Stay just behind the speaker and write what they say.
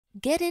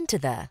Get into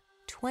the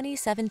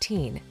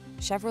 2017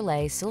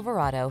 Chevrolet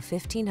Silverado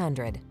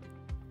 1500.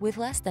 With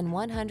less than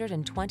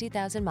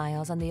 120,000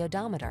 miles on the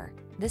odometer,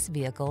 this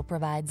vehicle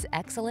provides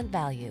excellent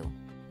value.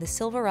 The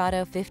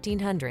Silverado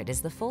 1500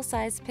 is the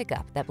full-size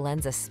pickup that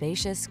blends a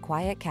spacious,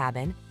 quiet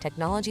cabin,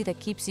 technology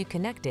that keeps you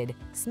connected,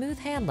 smooth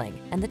handling,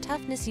 and the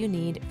toughness you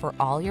need for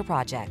all your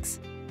projects.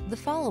 The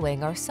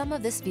following are some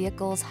of this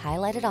vehicle's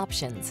highlighted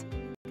options: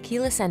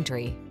 keyless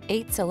entry,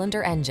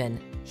 8-cylinder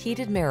engine,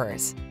 heated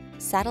mirrors,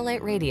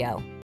 satellite radio,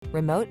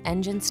 remote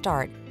engine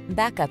start,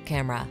 backup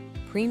camera,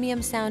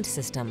 premium sound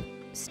system,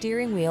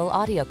 steering wheel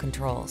audio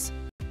controls,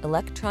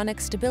 electronic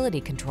stability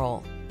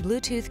control,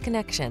 Bluetooth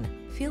connection.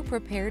 Feel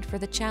prepared for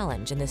the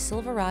challenge in the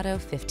Silverado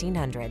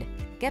 1500.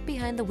 Get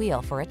behind the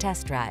wheel for a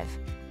test drive.